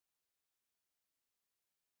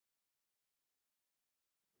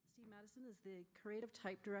Matteson is the creative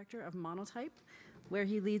type director of Monotype, where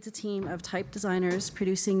he leads a team of type designers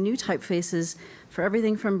producing new typefaces for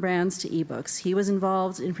everything from brands to ebooks. He was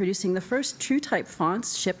involved in producing the first true type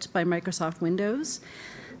fonts shipped by Microsoft Windows,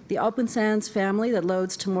 the Open Sans family that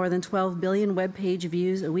loads to more than 12 billion web page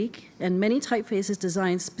views a week, and many typefaces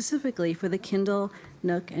designed specifically for the Kindle,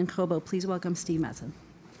 Nook, and Kobo. Please welcome Steve Matteson.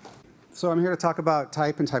 So I'm here to talk about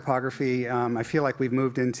type and typography. I feel like we've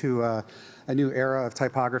moved into a new era of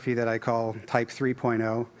typography that I call Type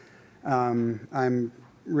 3.0. I'm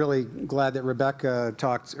really glad that Rebecca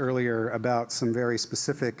talked earlier about some very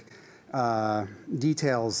specific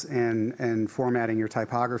details in formatting your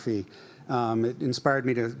typography. It inspired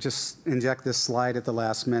me to just inject this slide at the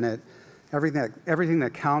last minute. Everything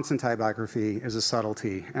that counts in typography is a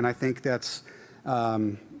subtlety, and I think that's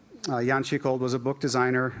Jan Schichold was a book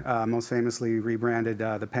designer, most famously rebranded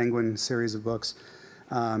the Penguin series of books.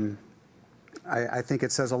 I think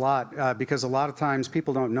it says a lot because a lot of times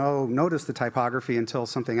people don't notice the typography until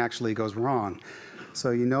something actually goes wrong.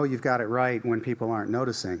 So you know you've got it right when people aren't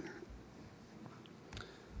noticing.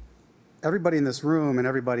 Everybody in this room and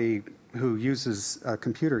everybody who uses a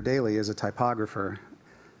computer daily is a typographer.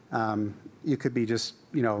 You could be just,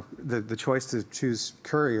 you know, the choice to choose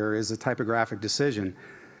Courier is a typographic decision.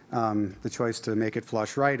 The choice to make it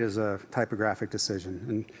flush right is a typographic decision.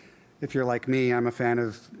 And if you're like me, I'm a fan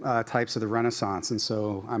of types of the Renaissance, and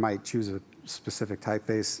so I might choose a specific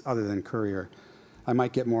typeface other than Courier. I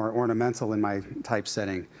might get more ornamental in my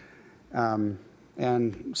typesetting. And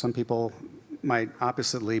some people might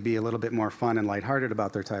oppositely be a little bit more fun and lighthearted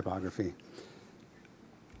about their typography.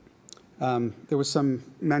 There was some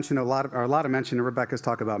mention, a lot of mention in Rebecca's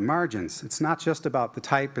talk about margins. It's not just about the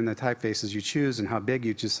type and the typefaces you choose and how big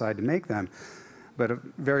you decide to make them, but it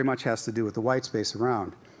very much has to do with the white space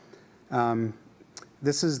around.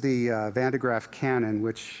 This is the Van de Graaff canon,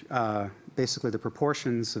 which basically the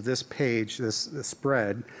proportions of this page, this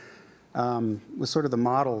spread, was sort of the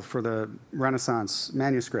model for the Renaissance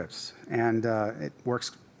manuscripts, and it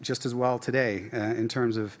works just as well today in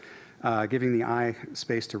terms of giving the eye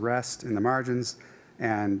space to rest in the margins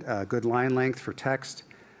and good line length for text.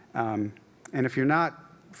 And if you're not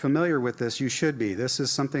familiar with this, you should be. This is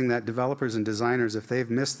something that developers and designers, if they've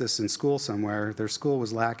missed this in school somewhere, their school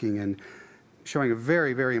was lacking in showing a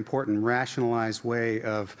very, very important rationalized way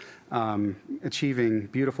of achieving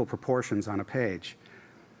beautiful proportions on a page.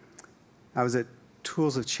 I was at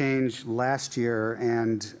Tools of Change last year,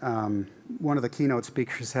 and one of the keynote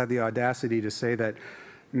speakers had the audacity to say that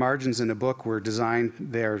margins in a book were designed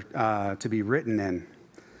there to be written in.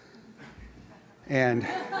 And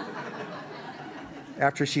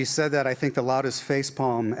after she said that, I think the loudest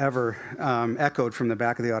facepalm ever echoed from the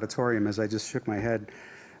back of the auditorium as I just shook my head.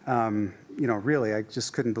 You know, really, I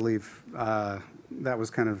just couldn't believe that was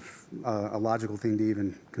kind of a logical thing to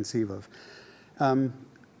even conceive of.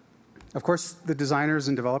 Of course, the designers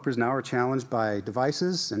and developers now are challenged by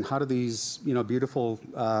devices, and how do these, you know, beautiful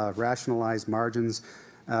rationalized margins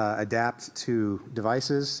adapt to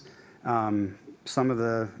devices. Some of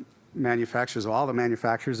the manufacturers, all the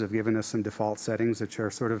manufacturers have given us some default settings, which are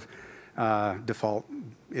sort of default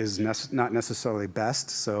is not necessarily best.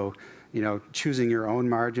 So, you know, choosing your own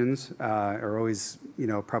margins are always, you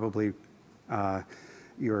know, probably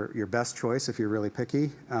your best choice if you're really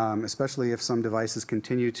picky, especially if some devices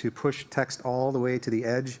continue to push text all the way to the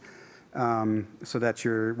edge. So that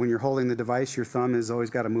when you're holding the device, your thumb has always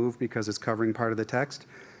got to move because it's covering part of the text.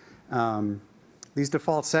 These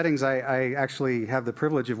default settings, I actually have the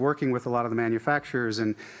privilege of working with a lot of the manufacturers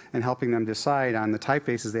and helping them decide on the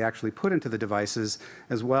typefaces they actually put into the devices,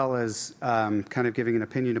 as well as kind of giving an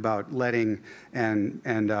opinion about leading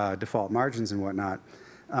and default margins and whatnot.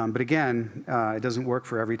 But again, it doesn't work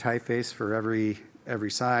for every typeface, for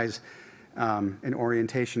every size and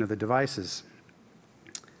orientation of the devices.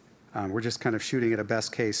 We're just kind of shooting at a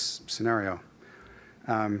best case scenario.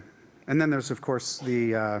 And then there's, of course,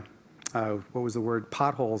 the, what was the word,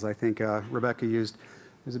 potholes, I think Rebecca used.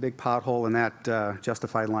 There's a big pothole in that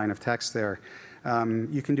justified line of text there.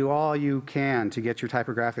 You can do all you can to get your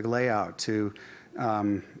typographic layout to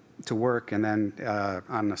work, and then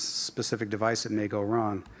on a specific device it may go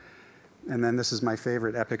wrong. And then this is my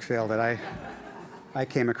favorite epic fail that I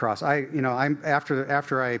came across.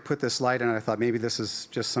 After I put this slide in, I thought maybe this is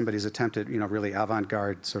just somebody's attempt at, you know, really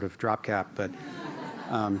avant-garde sort of drop cap, but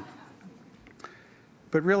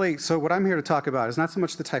really, so what I'm here to talk about is not so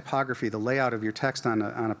much the typography, the layout of your text on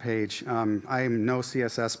a page. I am no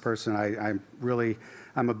CSS person.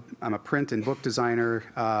 I'm a print and book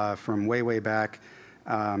designer from way back,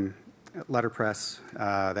 letterpress,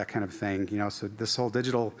 that kind of thing. You know, so this whole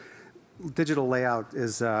digital digital layout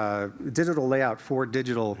is digital layout for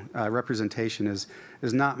digital representation is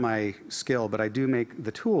not my skill, but I do make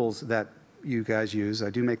the tools that you guys use. I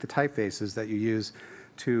do make the typefaces that you use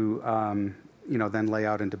to then lay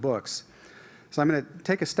out into books. So I'm going to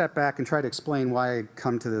take a step back and try to explain why I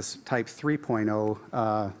come to this Type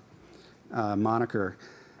 3.0 moniker.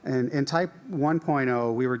 And in Type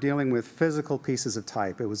 1.0, we were dealing with physical pieces of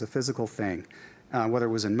type. It was a physical thing, whether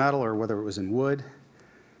it was in metal or whether it was in wood.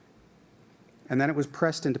 And then it was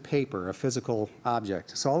pressed into paper, a physical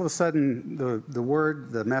object. So all of a sudden, the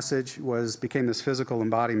word, the message, became this physical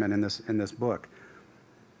embodiment in this book.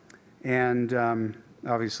 And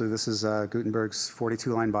obviously, this is Gutenberg's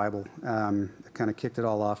 42-line Bible. It kind of kicked it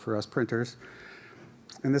all off for us printers.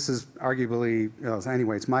 And this is arguably,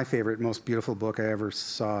 anyway, it's my favorite, most beautiful book I ever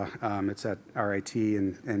saw. It's at RIT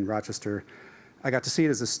in Rochester. I got to see it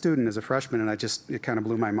as a student, as a freshman, and it kind of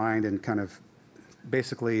blew my mind and kind of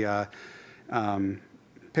basically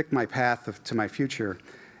picked my path to my future.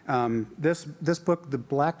 This book, the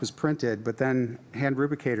black was printed, but then hand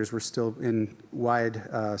rubricators were still in wide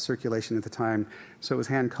circulation at the time, so it was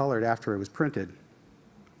hand colored after it was printed.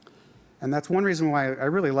 And that's one reason why I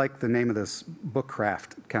really like the name of this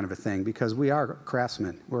BookCraft kind of a thing, because we are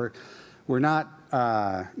craftsmen. We're not,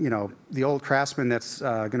 the old craftsman that's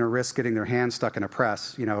going to risk getting their hand stuck in a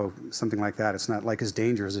press, something like that. It's not like as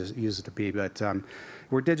dangerous as it used to be, but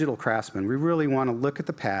we're digital craftsmen. We really want to look at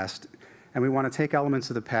the past, and we want to take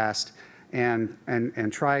elements of the past and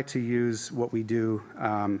try to use what we do,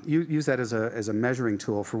 use that as a measuring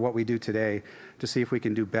tool for what we do today to see if we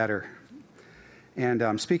can do better.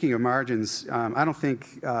 And speaking of margins, I don't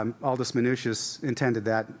think Aldous Manutius intended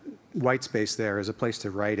that white space there as a place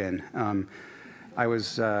to write in. I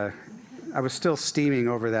was still steaming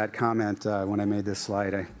over that comment when I made this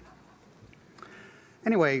slide.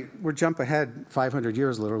 Anyway, we'll jump ahead 500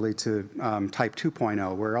 years literally to Type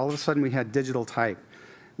 2.0, where all of a sudden we had digital type.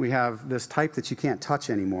 We have this type that you can't touch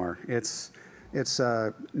anymore. It's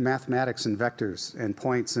mathematics and vectors and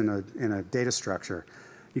points in a data structure.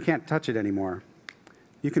 You can't touch it anymore.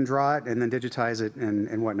 You can draw it and then digitize it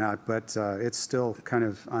and whatnot, but it's still kind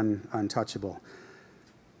of untouchable.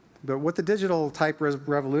 But what the digital type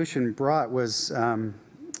revolution brought was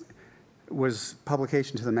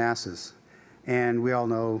publication to the masses. And we all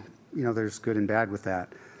know, there's good and bad with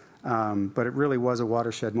that. But it really was a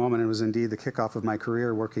watershed moment. It was indeed the kickoff of my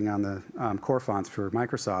career working on the core fonts for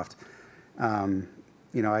Microsoft. I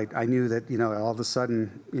knew that, all of a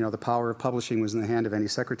sudden, the power of publishing was in the hand of any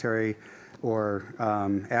secretary or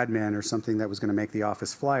admin or something that was going to make the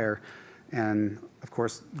office flyer. And, of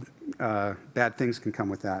course, bad things can come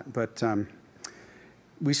with that. But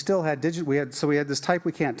we still had we had this type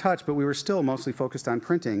we can't touch, but we were still mostly focused on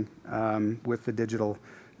printing with the digital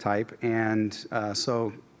type. And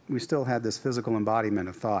so we still had this physical embodiment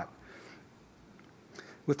of thought.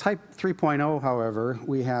 With Type 3.0, however,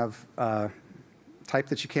 we have type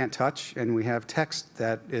that you can't touch, and we have text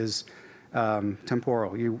that is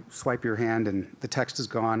temporal. You swipe your hand and the text is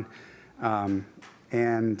gone.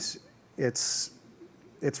 And it's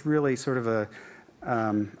really sort of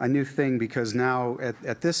a new thing, because now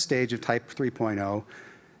at this stage of Type 3.0,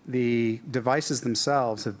 the devices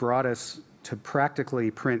themselves have brought us to practically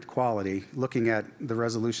print quality. Looking at the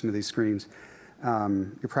resolution of these screens,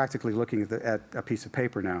 you're practically looking at a piece of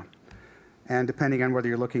paper now. And depending on whether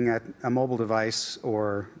you're looking at a mobile device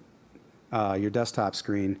or your desktop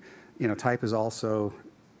screen, type is also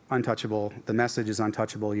untouchable. The message is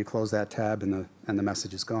untouchable. You close that tab and the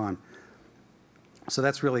message is gone. So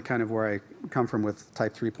that's really kind of where I come from with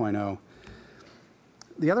Type 3.0.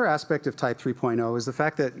 The other aspect of Type 3.0 is the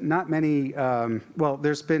fact that not many,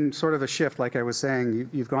 there's been sort of a shift, like I was saying.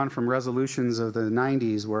 You've gone from resolutions of the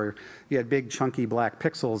 90s where you had big chunky black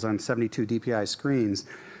pixels on 72 DPI screens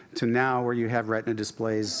to now where you have Retina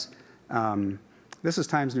displays. This is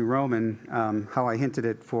Times New Roman, how I hinted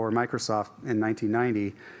it for Microsoft in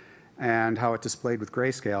 1990, and how it displayed with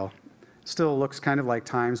grayscale. Still looks kind of like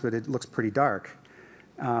Times, but it looks pretty dark.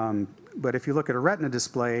 But if you look at a Retina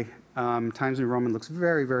display, Times New Roman looks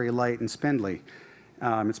very, very light and spindly.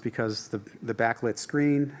 It's because the backlit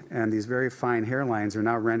screen and these very fine hairlines are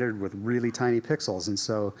now rendered with really tiny pixels, and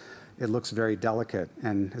so it looks very delicate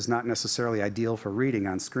and is not necessarily ideal for reading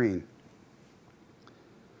on screen.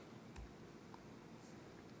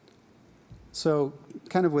 So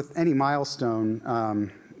kind of with any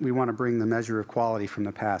milestone, we want to bring the measure of quality from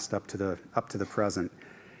the past up to the present.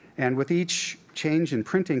 And with each change in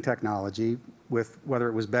printing technology, with whether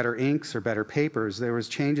it was better inks or better papers, there was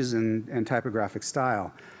changes in typographic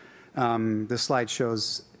style. This slide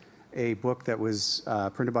shows a book that was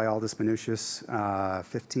printed by Aldus Manutius,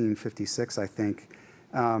 1556, I think.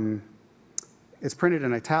 It's printed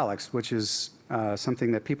in italics, which is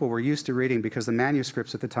something that people were used to reading because the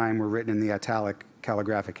manuscripts at the time were written in the italic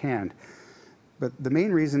calligraphic hand. But the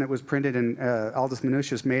main reason it was printed in Aldus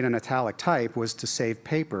Manutius made an italic type was to save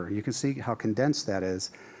paper. You can see how condensed that is.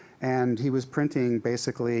 And he was printing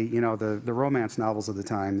basically, you know, the romance novels of the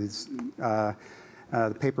time, these the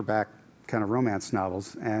paperback kind of romance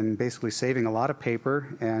novels, and basically saving a lot of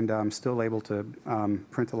paper and still able to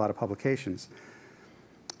print a lot of publications.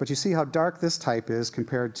 But you see how dark this type is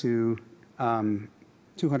compared to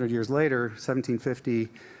 200 years later, 1750,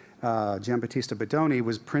 Giambattista Bedoni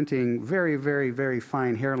was printing very, very, very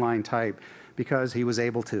fine hairline type because he was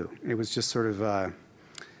able to. It was just sort of,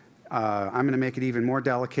 I'm going to make it even more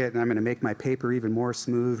delicate, and I'm going to make my paper even more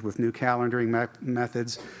smooth with new calendaring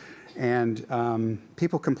methods. And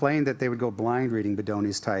people complained that they would go blind reading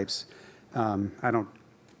Bedoni's types. I don't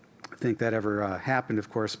think that ever happened, of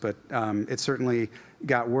course, but it certainly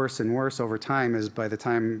got worse and worse over time, as by the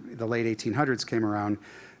time the late 1800s came around,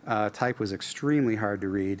 type was extremely hard to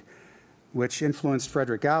read, which influenced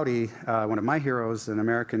Frederick Goudy, one of my heroes, an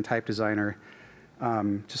American type designer,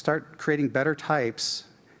 to start creating better types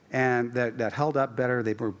and that held up better.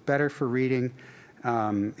 They were better for reading.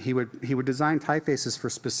 He would design typefaces for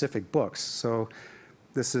specific books. So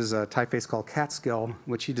this is a typeface called Catskill,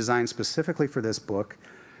 which he designed specifically for this book.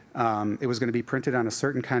 It was going to be printed on a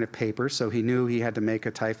certain kind of paper, so he knew he had to make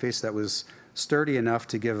a typeface that was sturdy enough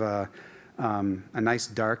to give a nice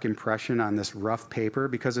dark impression on this rough paper,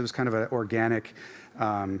 because it was kind of an organic,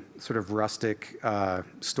 sort of rustic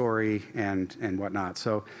story and whatnot.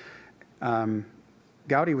 So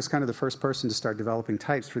Goudy was kind of the first person to start developing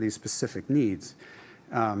types for these specific needs.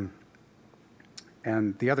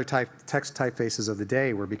 And the other text typefaces of the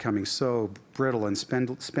day were becoming so brittle and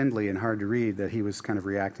spindly and hard to read that he was kind of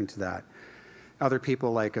reacting to that. Other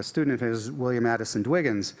people, like a student of his, William Addison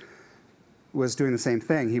Dwiggins, was doing the same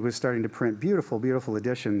thing. He was starting to print beautiful, beautiful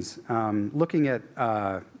editions, looking at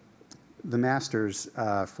the masters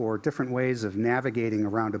for different ways of navigating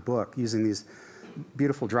around a book, using these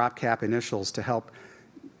beautiful drop cap initials to help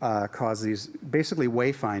cause these, basically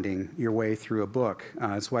wayfinding your way through a book.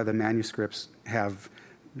 It's why the manuscripts have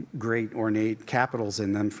great ornate capitals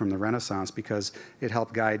in them from the Renaissance, because it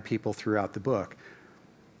helped guide people throughout the book.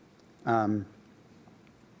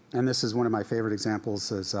 And this is one of my favorite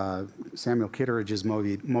examples, is Samuel Kitteridge's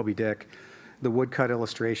Moby Dick, the woodcut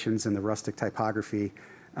illustrations and the rustic typography,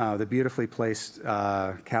 the beautifully placed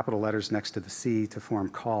capital letters next to the C to form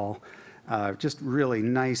call. Just really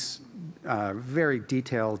nice, very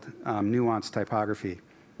detailed, nuanced typography.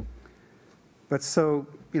 But so,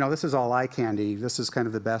 you know, this is all eye candy. This is kind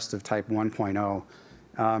of the best of Type 1.0.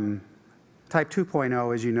 Type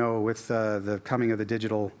 2.0, as you know, with the coming of the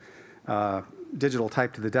digital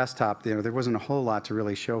type to the desktop, you know, there wasn't a whole lot to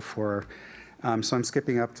really show for. So I'm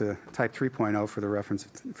skipping up to Type 3.0 for the reference,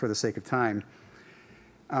 for the sake of time.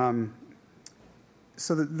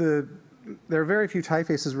 So there are very few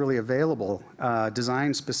typefaces really available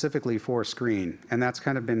designed specifically for screen, and that's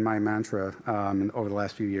kind of been my mantra over the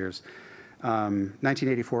last few years.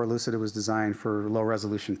 1984 Lucida was designed for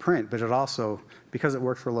low-resolution print, but it also, because it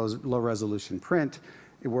worked for low-resolution print,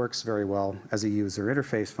 it works very well as a user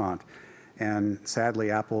interface font. And sadly,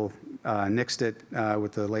 Apple nixed it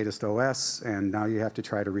with the latest OS, and now you have to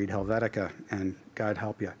try to read Helvetica, and God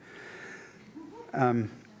help you.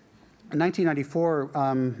 In 1994,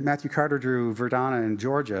 Matthew Carter drew Verdana in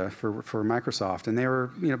Georgia for Microsoft, and they were,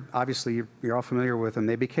 you know, obviously you're all familiar with them.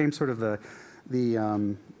 They became sort of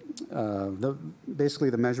basically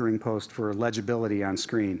the measuring post for legibility on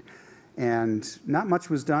screen. And not much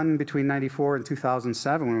was done between 94 and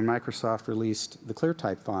 2007 when Microsoft released the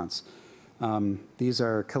ClearType fonts. These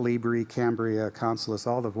are Calibri, Cambria, Consulus,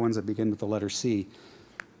 all the ones that begin with the letter C.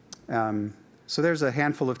 So there's a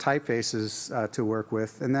handful of typefaces to work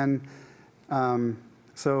with. And then,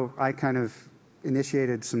 so I kind of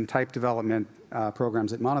initiated some type development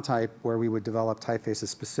programs at Monotype, where we would develop typefaces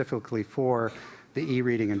specifically for the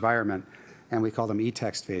e-reading environment, and we call them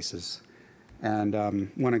e-text faces.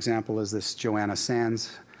 And one example is this Joanna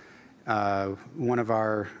Sands. One of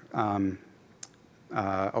our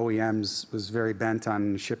OEMs was very bent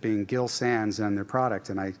on shipping Gill Sans and their product,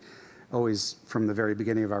 and I always, from the very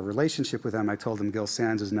beginning of our relationship with them, I told them Gill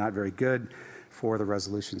Sans is not very good for the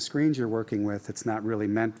resolution screens you're working with. It's not really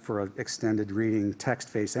meant for an extended reading text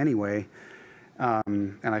face anyway.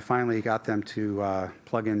 And I finally got them to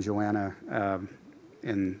plug in Joanna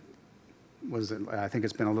I think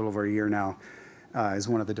it's been a little over a year now, as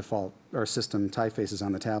one of the default or system typefaces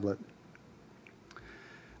on the tablet.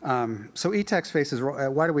 So e-text faces,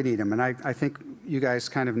 why do we need them? And I think you guys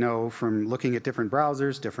kind of know from looking at different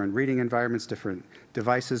browsers, different reading environments, different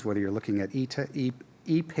devices, whether you're looking at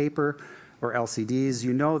e-paper or LCDs,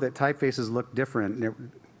 you know that typefaces look different.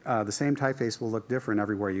 The same typeface will look different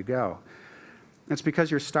everywhere you go. It's because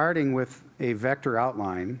you're starting with a vector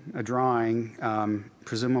outline, a drawing,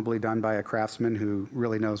 presumably done by a craftsman who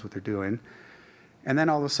really knows what they're doing, and then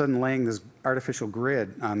all of a sudden laying this artificial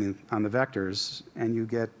grid on the vectors, and you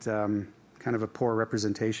get kind of a poor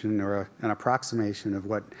representation or an approximation of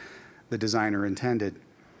what the designer intended.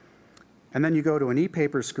 And then you go to an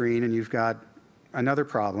e-paper screen, and you've got another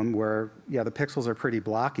problem where, yeah, the pixels are pretty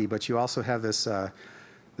blocky, but you also have this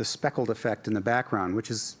speckled effect in the background,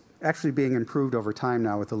 which is actually being improved over time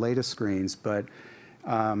now with the latest screens, but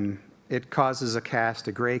it causes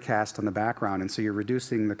a gray cast on the background, and so you're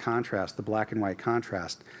reducing the contrast, the black and white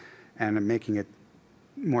contrast, and making it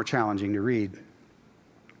more challenging to read.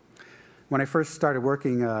 When I first started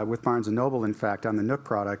working with Barnes & Noble, in fact, on the Nook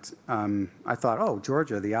product, I thought, oh,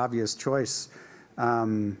 Georgia, the obvious choice,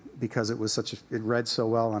 because it read so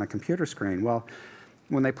well on a computer screen. Well,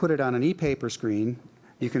 when they put it on an e-paper screen,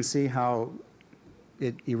 you can see how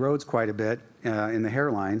it erodes quite a bit in the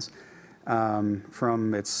hairlines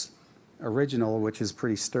from its original, which is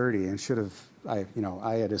pretty sturdy and should have, I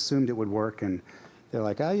had assumed it would work, and they're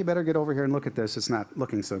like, oh, you better get over here and look at this. It's not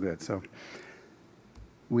looking so good. So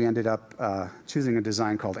we ended up choosing a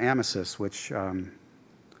design called Amethyst, which,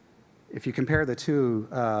 if you compare the two,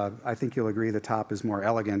 I think you'll agree the top is more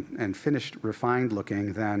elegant and finished, refined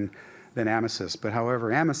looking than Amethyst. But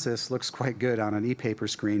however, Amethyst looks quite good on an e-paper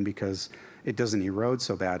screen because it doesn't erode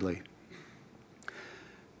so badly.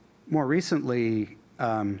 More recently,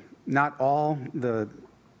 not all the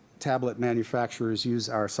tablet manufacturers use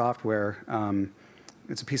our software.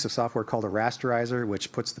 It's a piece of software called a rasterizer,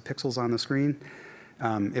 which puts the pixels on the screen.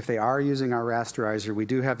 If they are using our rasterizer, we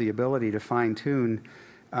do have the ability to fine-tune.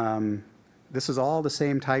 This is all the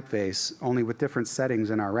same typeface, only with different settings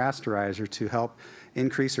in our rasterizer to help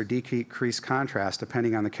increase or decrease contrast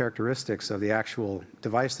depending on the characteristics of the actual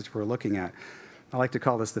device that we're looking at. I like to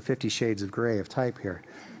call this the 50 shades of gray of type here.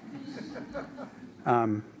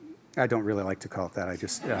 I don't really like to call it that. I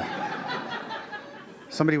just,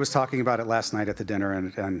 somebody was talking about it last night at the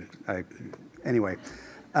dinner, anyway.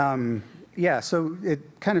 Yeah, so it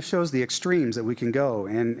kind of shows the extremes that we can go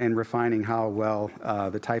in refining how well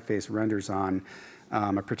the typeface renders on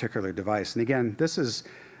a particular device. And again, this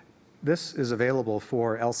is available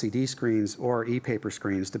for LCD screens or e-paper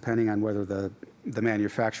screens, depending on whether the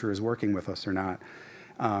manufacturer is working with us or not.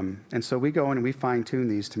 And so we go in and we fine-tune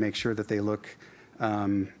these to make sure that they look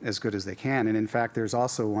as good as they can. And in fact, there's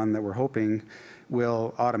also one that we're hoping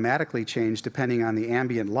will automatically change depending on the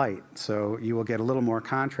ambient light. So you will get a little more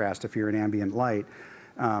contrast if you're in ambient light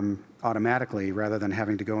automatically, rather than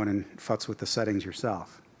having to go in and futz with the settings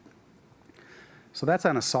yourself. So that's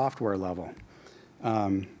on a software level.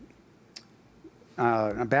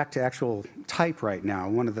 Back to actual type right now.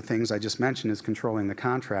 One of the things I just mentioned is controlling the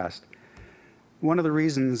contrast. One of the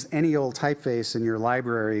reasons any old typeface in your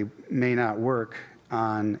library may not work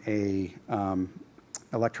on a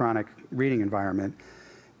electronic reading environment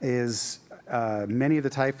is many of the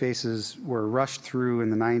typefaces were rushed through in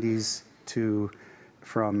the 90s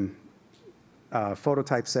from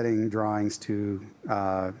phototype setting drawings to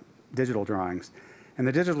digital drawings. And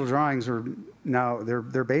the digital drawings are now,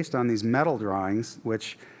 they're based on these metal drawings,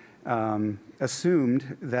 which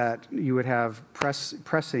assumed that you would have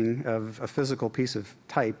pressing of a physical piece of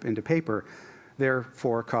type into paper,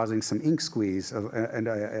 therefore causing some ink squeeze and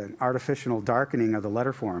an artificial darkening of the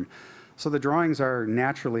letter form. So the drawings are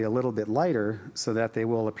naturally a little bit lighter so that they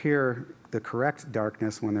will appear the correct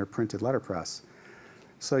darkness when they're printed letterpress.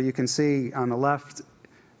 So you can see on the left,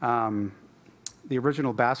 the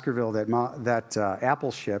original Baskerville that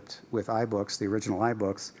Apple shipped with iBooks, the original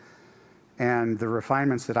iBooks, and the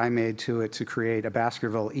refinements that I made to it to create a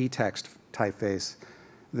Baskerville e-text typeface.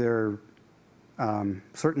 They're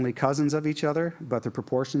certainly cousins of each other, but the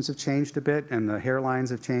proportions have changed a bit and the hairlines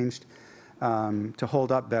have changed to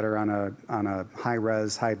hold up better on a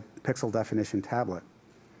high-res, high-pixel definition tablet.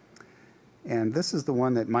 And this is the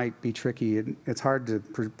one that might be tricky. It's hard to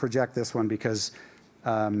project this one because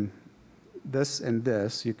this and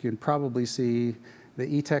this, you can probably see the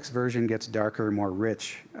e-text version gets darker, more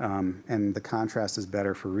rich, and the contrast is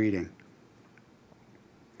better for reading.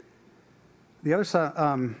 The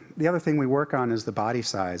other thing we work on is the body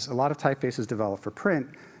size. A lot of typefaces developed for print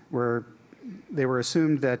where they were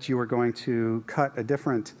assumed that you were going to cut a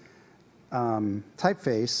different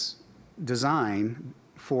typeface design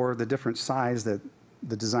for the different size that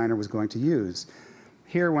the designer was going to use.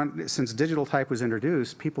 Here, since digital type was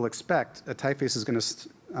introduced, people expect a typeface is going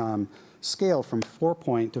to scale from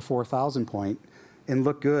 4-point to 4,000 point and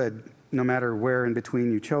look good no matter where in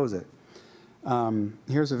between you chose it.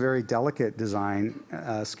 Here's a very delicate design,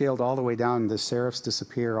 scaled all the way down. The serifs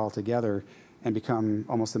disappear altogether and become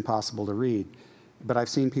almost impossible to read. But I've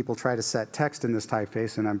seen people try to set text in this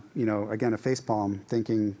typeface, and I'm, again, a facepalm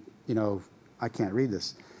thinking, I can't read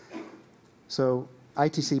this. So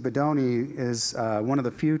ITC Bodoni is one of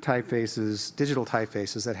the few typefaces, digital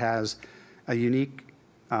typefaces, that has a unique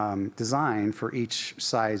design for each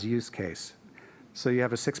size use case. So you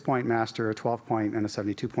have a 6-point master, a 12-point, and a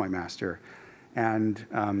 72-point master. And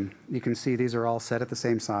you can see these are all set at the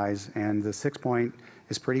same size, and the 6-point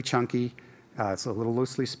is pretty chunky. It's a little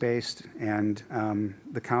loosely spaced, and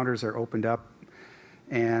the counters are opened up.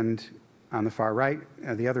 And on the far right,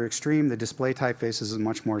 the other extreme, the display typeface is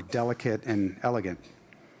much more delicate and elegant.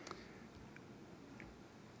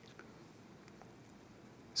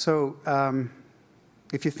 So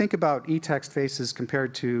if you think about e-text faces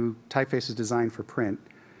compared to typefaces designed for print,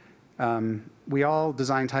 we all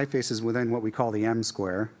design typefaces within what we call the M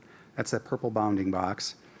square. That's that purple bounding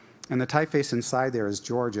box. And the typeface inside there is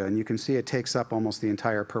Georgia, and you can see it takes up almost the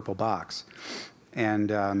entire purple box. And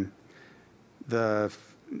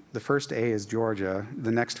the first A is Georgia.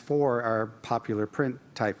 The next 4 are popular print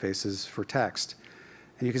typefaces for text.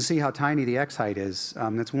 And you can see how tiny the X height is.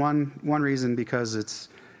 That's one reason, because it's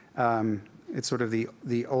sort of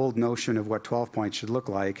the old notion of what 12 points should look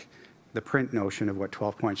like, the print notion of what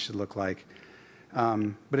 12 points should look like.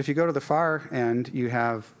 But if you go to the far end, you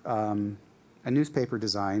have a newspaper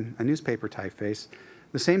design, a newspaper typeface.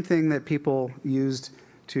 The same thing that people used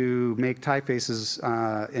to make typefaces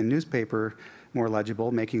in newspaper more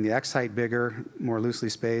legible, making the X height bigger, more loosely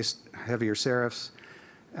spaced, heavier serifs,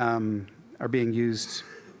 are being used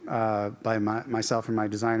by myself and my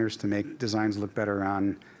designers to make designs look better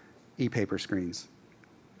on e-paper screens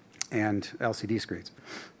and LCD screens.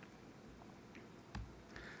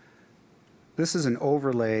 This is an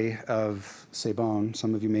overlay of Sebone.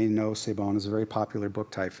 Some of you may know Sebone is a very popular book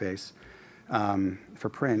typeface for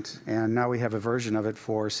print, and now we have a version of it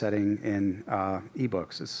for setting in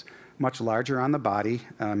ebooks. It's much larger on the body.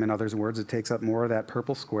 In other words, it takes up more of that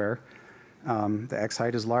purple square. The X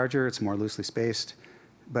height is larger, it's more loosely spaced,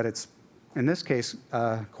 but it's, in this case,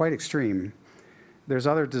 quite extreme. There's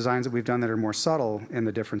other designs that we've done that are more subtle in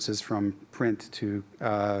the differences from print to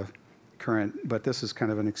current, but this is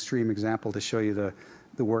kind of an extreme example to show you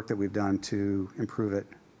the work that we've done to improve it.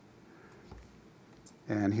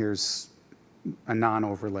 And here's a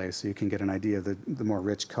non-overlay, so you can get an idea of the more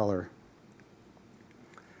rich color.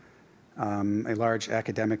 A large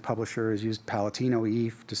academic publisher has used Palatino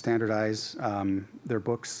E to standardize their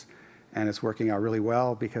books, and it's working out really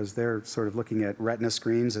well because they're sort of looking at Retina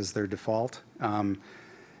screens as their default.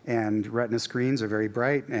 And Retina screens are very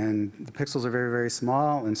bright, and the pixels are very, very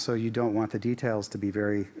small, and so you don't want the details to be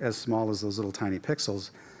as small as those little tiny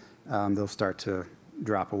pixels. They'll start to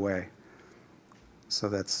drop away. So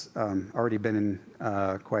that's already been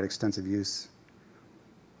in quite extensive use.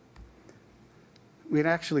 We'd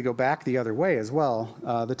actually go back the other way as well.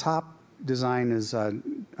 The top design is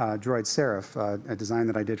Droid Serif, a design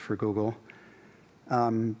that I did for Google.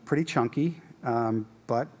 Pretty chunky,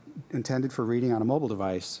 but intended for reading on a mobile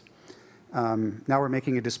device. Now we're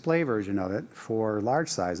making a display version of it for large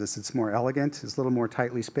sizes. It's more elegant, it's a little more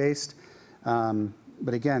tightly spaced.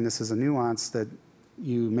 But again, this is a nuance that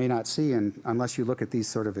you may not see unless you look at these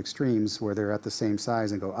sort of extremes where they're at the same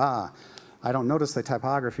size and go, I don't notice the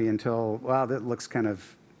typography until, wow, that looks kind of,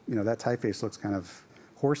 that typeface looks kind of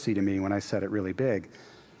horsey to me when I set it really big.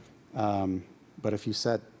 But if you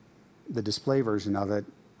set the display version of it,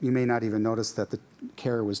 you may not even notice that the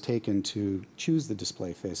care was taken to choose the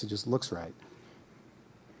display face. It just looks right.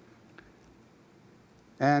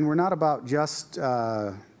 And we're not about just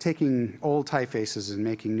taking old typefaces and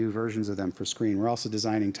making new versions of them for screen. We're also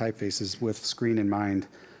designing typefaces with screen in mind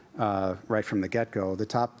right from the get-go. The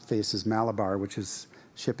top face is Malabar, which is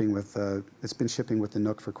shipping with, it's been shipping with the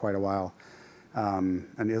Nook for quite a while.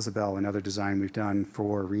 And Isabel, another design we've done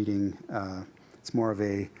for reading. It's more of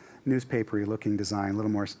a newspapery looking design, a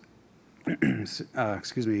little more,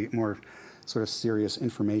 excuse me, more sort of serious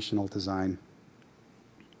informational design.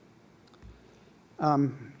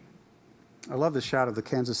 I love the shot of the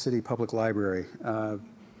Kansas City Public Library.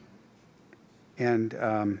 And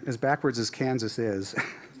as backwards as Kansas is,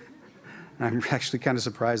 I'm actually kind of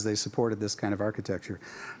surprised they supported this kind of architecture.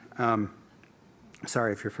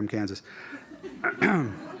 Sorry if you're from Kansas.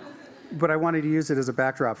 But I wanted to use it as a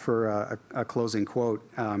backdrop for a closing quote.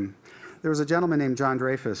 There was a gentleman named John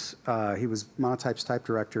Dreyfus. He was Monotype's type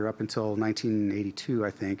director up until 1982,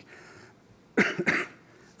 I think.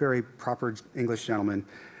 Very proper English gentleman.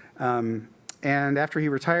 And after he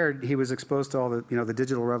retired, he was exposed to all the, the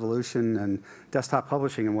digital revolution and desktop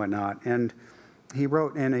publishing and whatnot. And he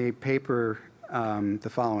wrote in a paper the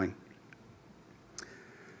following.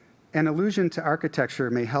 An allusion to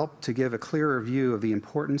architecture may help to give a clearer view of the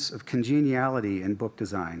importance of congeniality in book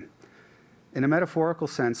design. In a metaphorical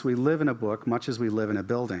sense, we live in a book much as we live in a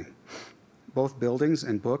building. Both buildings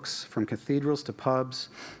and books, from cathedrals to pubs,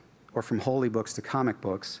 or from holy books to comic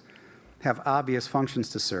books, have obvious functions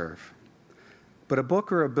to serve. But a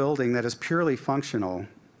book or a building that is purely functional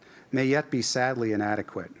may yet be sadly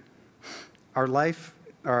inadequate. Our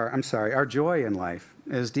joy in life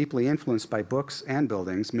is deeply influenced by books and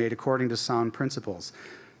buildings made according to sound principles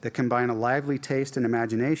that combine a lively taste and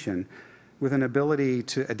imagination with an ability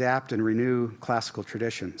to adapt and renew classical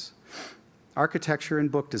traditions. Architecture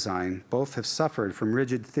and book design both have suffered from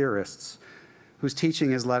rigid theorists whose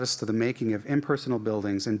teaching has led us to the making of impersonal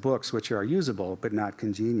buildings and books which are usable but not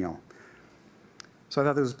congenial. So I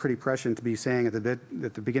thought this was pretty prescient to be saying at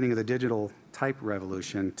the beginning of the digital type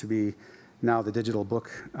revolution, to be now the digital book.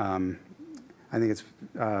 I think it's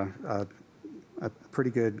a pretty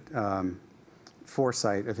good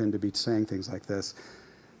foresight of him to be saying things like this.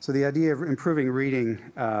 So the idea of improving reading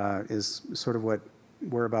is sort of what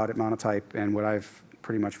we're about at Monotype and what I've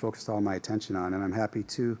pretty much focused all my attention on, and I'm happy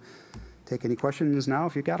to take any questions now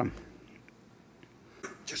if you've got them.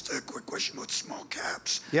 Just a quick question about small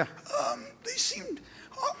caps. Yeah. They seemed,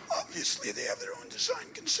 obviously they have their own design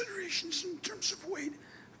considerations in terms of weight.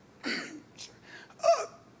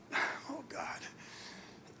 Oh God.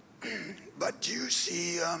 But do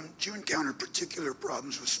you encounter particular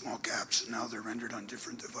problems with small caps and how they're rendered on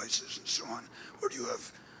different devices and so on? Or do you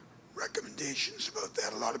have recommendations about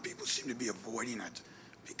that? A lot of people seem to be avoiding it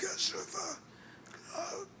because of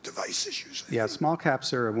device issues. Yeah, small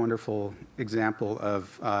caps are a wonderful example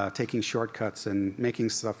of taking shortcuts and making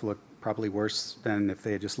stuff look probably worse than if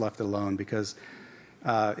they had just left it alone, because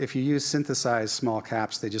if you use synthesized small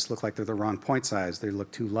caps, they just look like they're the wrong point size. They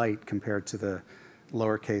look too light compared to the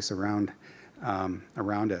lowercase around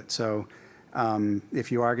it. So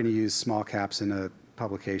if you are going to use small caps in a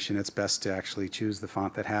publication, it's best to actually choose the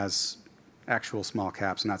font that has actual small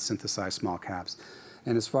caps, not synthesized small caps.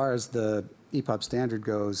 And as far as the EPUB standard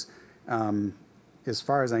goes, as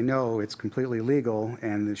far as I know, it's completely legal,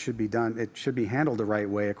 and it should be handled the right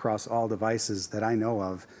way across all devices that I know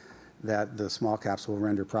of, that the small caps will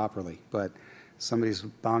render properly. But somebody's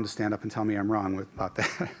bound to stand up and tell me I'm wrong about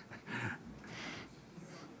that.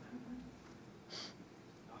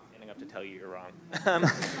 Standing up to tell you you're wrong.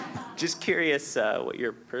 Just curious what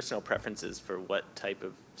your personal preference is for what type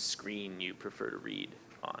of screen you prefer to read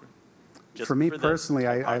on. Just for me personally,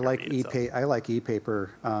 I like typography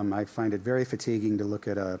e-paper. I find it very fatiguing to look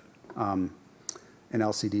at an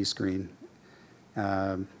LCD screen.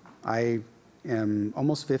 I am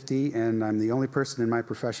almost 50, and I'm the only person in my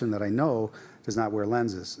profession that I know does not wear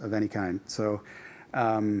lenses of any kind. So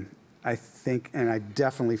I think, and I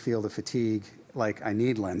definitely feel the fatigue, like I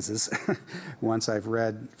need lenses once I've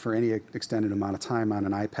read for any extended amount of time on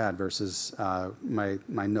an iPad versus my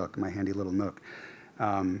Nook, my handy little Nook.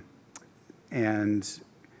 And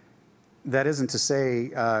that isn't to say,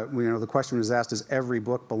 the question was asked, does every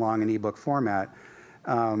book belong in ebook format?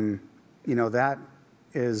 That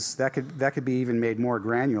could be even made more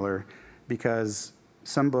granular, because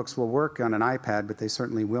some books will work on an iPad, but they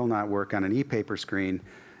certainly will not work on an e-paper screen,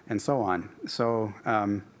 and so on. So,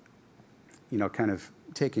 kind of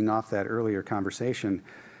taking off that earlier conversation,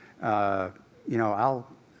 I'll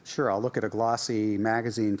look at a glossy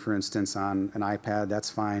magazine, for instance, on an iPad. That's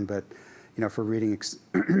fine, but for reading,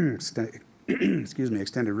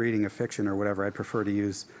 extended reading of fiction or whatever, I'd prefer to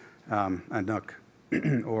use a Nook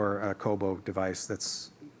or a Kobo device that's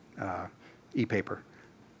e-paper.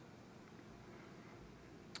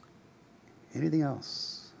 Anything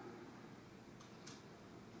else?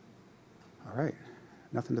 All right,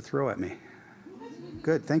 nothing to throw at me.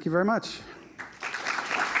 Good, thank you very much.